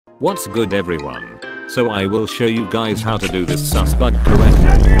What's good everyone? So I will show you guys how to do this sus bug correctly.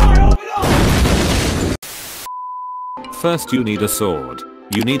 First you need a sword.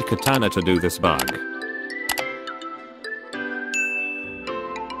 You need katana to do this bug.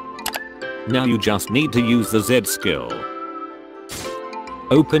 Now you just need to use the Z skill.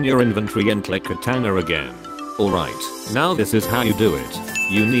 Open your inventory and click katana again. Alright, now this is how you do it.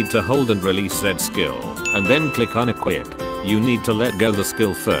 You need to hold and release Z skill, and then click unequip. You need to let go the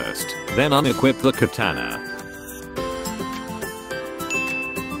skill first, then unequip the katana.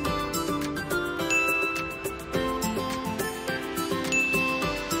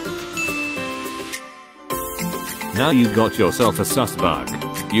 Now you got yourself a sus bug.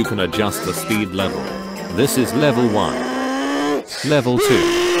 You can adjust the speed level. This is level 1. Level 2.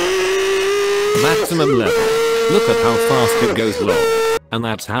 Maximum level. Look at how fast it goes lol. And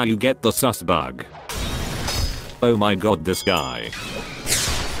that's how you get the sus bug. Oh my god, this guy.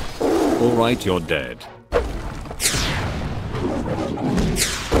 Alright, you're dead.